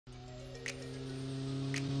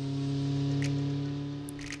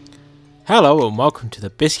Hello and welcome to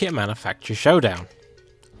the Bskit Manufacturer Showdown.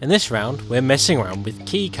 In this round we're messing around with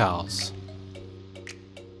key cars.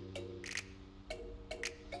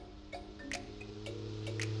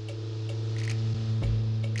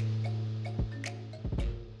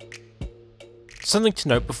 Something to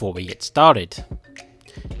note before we get started.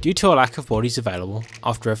 Due to a lack of bodies available,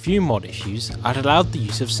 after a few mod issues I'd allowed the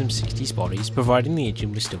use of some 60s bodies providing the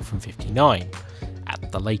engine was still from 59,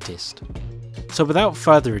 at the latest. So without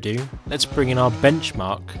further ado, let's bring in our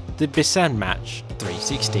benchmark, the Bskit Match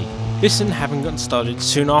 360. Bskit, having gotten started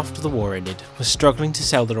soon after the war ended, was struggling to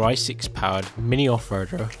sell their i6 powered mini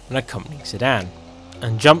off-roader and accompanying sedan,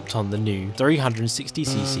 and jumped on the new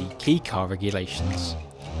 360cc key car regulations,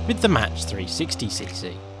 with the Match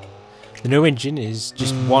 360cc. The new engine is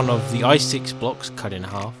just one of the i6 blocks cut in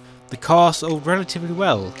half. The car sold relatively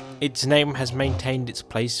well. Its name has maintained its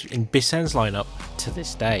place in Bskit's lineup to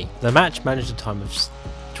this day. The match managed a time of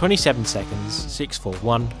 27 seconds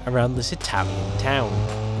 641 around this Italian town.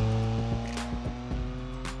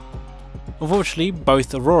 Unfortunately,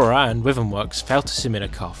 both Aurora and Withenworks failed to submit a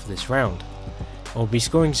car for this round, and will be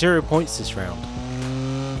scoring 0 points this round.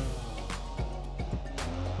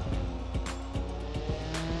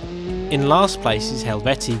 In last place is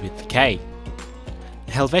Helvetii with the K.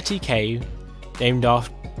 The Helvetii K, named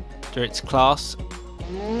after its class,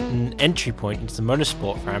 an entry point into the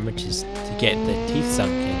motorsport for amateurs to get their teeth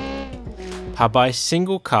sunk in. Powered by a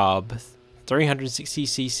single carb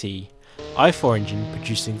 360cc i4 engine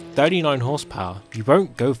producing 39 horsepower, you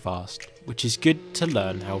won't go fast, which is good to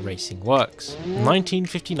learn how racing works. The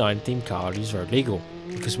 1959 themed car is road legal,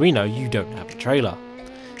 because we know you don't have a trailer.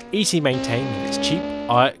 Easy maintained with its cheap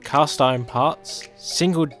cast iron parts,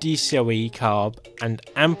 single DCOE carb and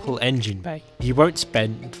ample engine bay. You won't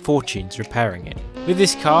spend fortunes repairing it. With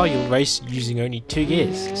this car you'll race using only 2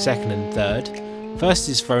 gears, second and third. First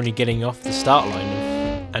is for only getting off the start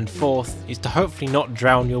line, and fourth is to hopefully not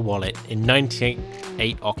drown your wallet in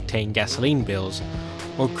 98 octane gasoline bills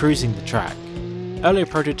while cruising the track. Earlier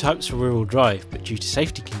prototypes were rear-wheel drive, but due to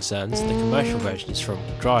safety concerns the commercial version is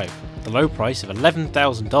front-wheel drive. The low price of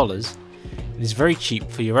 $11,000, it is very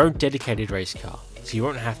cheap for your own dedicated race car, so you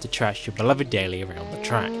won't have to trash your beloved daily around the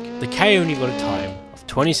track. The K only got a time of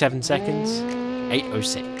 27 seconds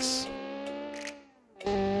 806.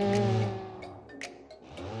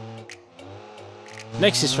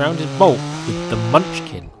 Next this round is Bolt with the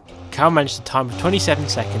Munchkin. The car managed a time of 27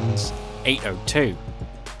 seconds 802.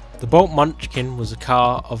 The Bolt Munchkin was a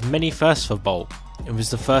car of many firsts for Bolt. It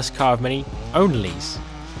was the first car of many onlys.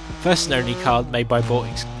 First and only car made by Bolt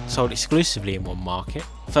sold exclusively in one market.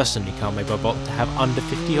 First and only car made by Bolt to have under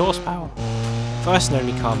 50 horsepower. First and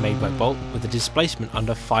only car made by Bolt with a displacement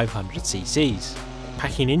under 500 cc's.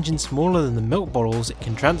 Packing an engine smaller than the milk bottles it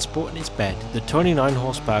can transport in its bed, the 29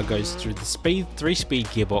 horsepower goes through the 3-speed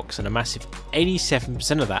gearbox, and a massive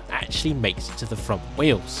 87% of that actually makes it to the front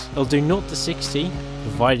wheels. It'll do 0 to 60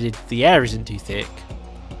 provided the air isn't too thick,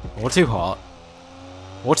 or too hot,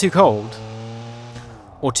 or too cold,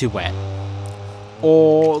 or too wet,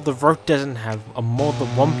 or the road doesn't have a more than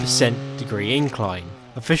 1% degree incline.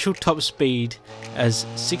 Official top speed as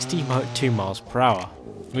 62 miles per hour,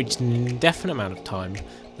 which in an indefinite amount of time,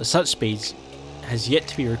 that such speeds has yet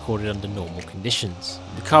to be recorded under normal conditions.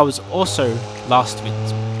 The car was also last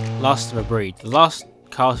of a breed, the last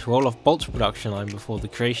car to roll off Bolt's production line before the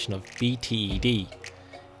creation of BTED,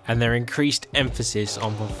 and their increased emphasis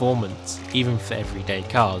on performance, even for everyday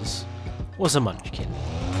cars, was a Munchkin.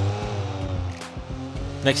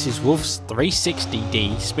 Next is Wolf's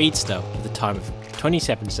 360D Speedster with a time of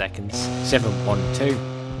 27 seconds 712.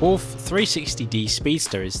 Wolf 360D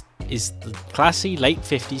Speedster is the classy late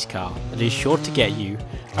 50s car that is sure to get you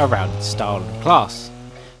around in style and class.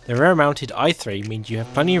 The rear mounted i3 means you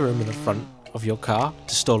have plenty of room in the front of your car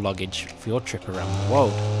to store luggage for your trip around the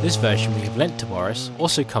world. This version we have lent to Boris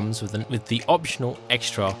also comes with the optional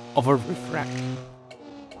extra of a roof rack.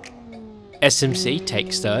 SMC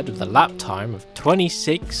takes third with a lap time of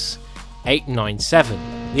 26.897.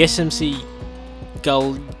 The SMC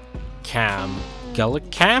Gullcam?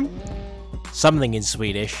 Something in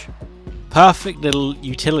Swedish. Perfect little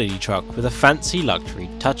utility truck with a fancy luxury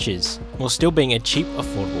touches, while still being a cheap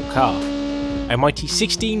affordable car. A mighty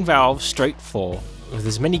 16 valve straight 4 with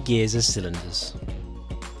as many gears as cylinders.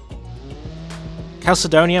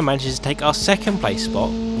 Calcedonia manages to take our second place spot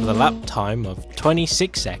with a lap time of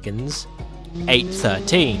 26 seconds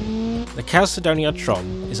 813. The Calcedonia Tron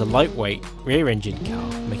is a lightweight rear-engine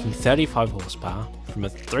car making 35 horsepower from a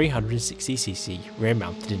 360cc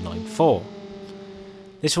rear-mounted inline-4.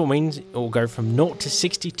 This will mean it will go from 0 to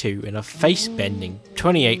 62 in a face-bending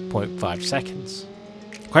 28.5 seconds.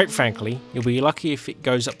 Quite frankly, you'll be lucky if it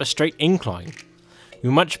goes up a straight incline.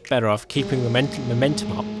 You're much better off keeping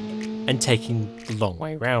momentum up and taking the long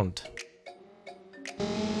way round.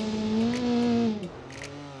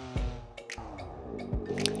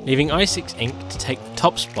 Leaving i6 Inc. to take the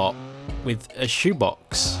top spot with a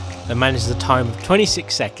shoebox that manages a time of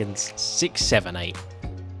 26 seconds 678.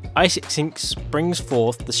 i6 Inc. brings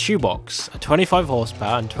forth the shoebox, a 25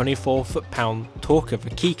 horsepower and 24 foot-pound torque of a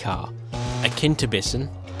key car. Akin to Bskit,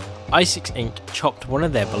 i6 Inc. chopped one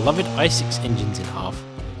of their beloved i6 engines in half,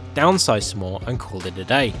 downsized some more and called it a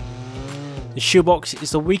day. The shoebox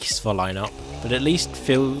is the weakest of our lineup, but at least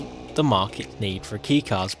filled the market need for key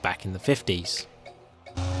cars back in the 50s.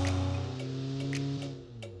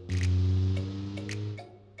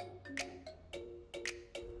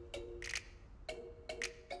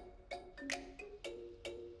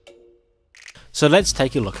 So let's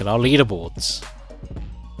take a look at our leaderboards.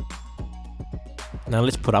 Now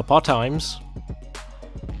let's put up our times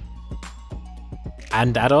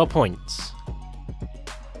and add our points.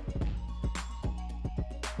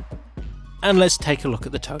 And let's take a look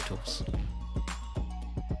at the totals.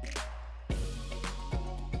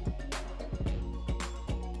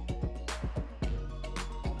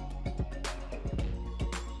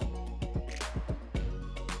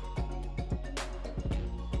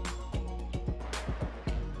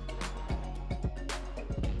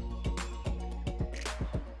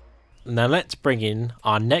 Now let's bring in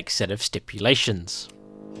our next set of stipulations.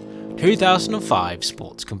 2005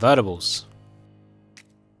 sports convertibles.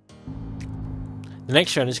 The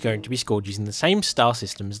next round is going to be scored using the same star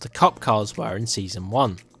system as the Cup cars were in Season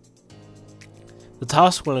 1. The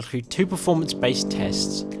task will include 2 performance-based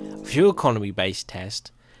tests, a fuel economy-based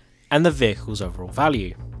test, and the vehicle's overall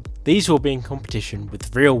value. These will be in competition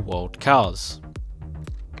with real-world cars.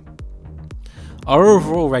 Our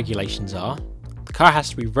overall regulations are: the car has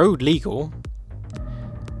to be road legal,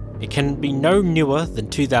 it can be no newer than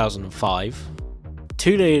 2005,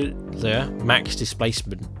 2 litre max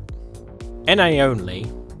displacement, NA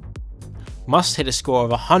only, must hit a score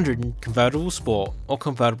of 100 in convertible sport or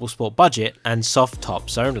convertible sport budget, and soft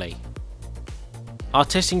tops only. Our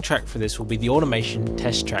testing track for this will be the Automation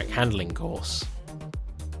Test Track Handling course.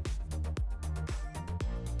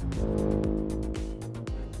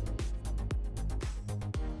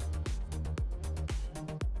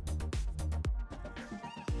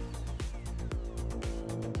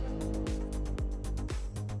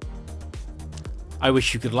 I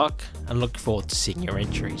wish you good luck and look forward to seeing your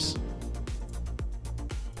entries.